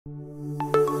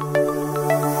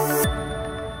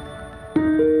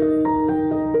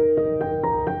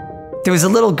There was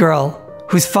a little girl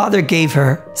whose father gave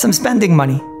her some spending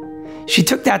money. She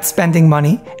took that spending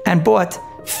money and bought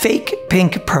fake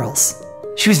pink pearls.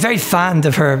 She was very fond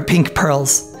of her pink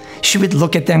pearls. She would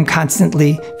look at them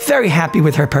constantly, very happy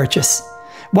with her purchase.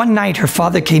 One night, her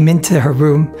father came into her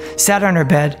room, sat on her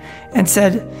bed, and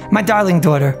said, "My darling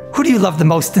daughter, who do you love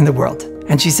the most in the world?"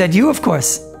 And she said, "You, of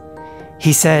course."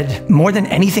 He said, "More than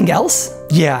anything else?"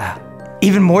 "Yeah."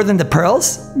 "Even more than the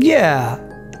pearls?" "Yeah."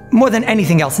 "More than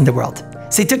anything else in the world."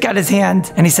 So he took out his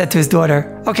hand and he said to his daughter,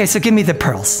 "Okay, so give me the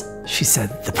pearls." She said,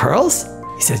 "The pearls?"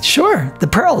 He said, "Sure,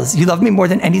 the pearls. You love me more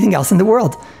than anything else in the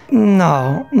world."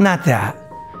 "No, not that."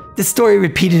 The story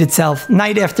repeated itself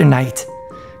night after night.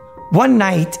 One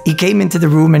night, he came into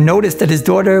the room and noticed that his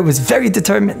daughter was very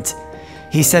determined.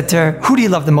 He said to her, "Who do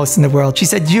you love the most in the world?" She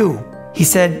said, "You." He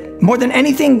said, "More than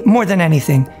anything? More than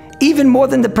anything. Even more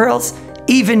than the pearls?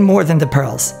 Even more than the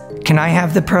pearls. Can I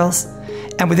have the pearls?"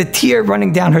 And with a tear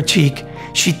running down her cheek,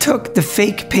 she took the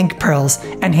fake pink pearls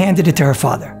and handed it to her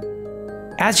father.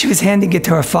 As she was handing it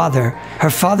to her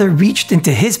father reached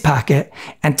into his pocket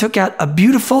and took out a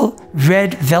beautiful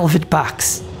red velvet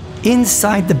box.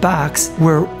 Inside the box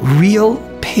were real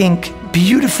pink,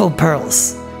 beautiful pearls.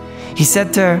 He said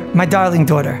to her, "My darling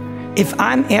daughter, if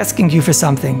I'm asking you for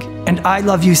something and I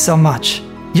love you so much,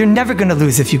 you're never going to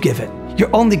lose if you give it.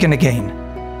 You're only going to gain."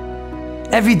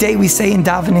 Every day we say in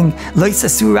davening,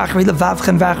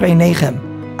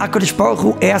 HaKadosh Baruch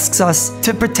Hu asks us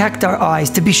to protect our eyes,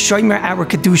 to be shomer our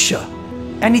kedusha.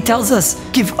 And he tells us,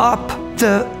 give up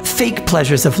the fake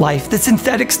pleasures of life, the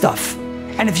synthetic stuff.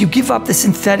 And if you give up the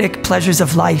synthetic pleasures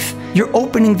of life, you're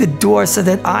opening the door so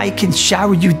that I can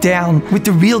shower you down with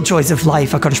the real joys of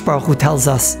life, HaKadosh Baruch Hu tells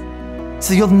us.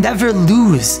 So you'll never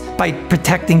lose by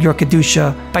protecting your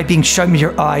kedusha, by being shomer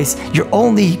your eyes. You're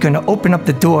only going to open up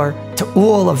the door to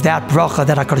all of that bracha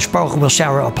that HaKadosh Baruch Hu will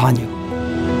shower upon you.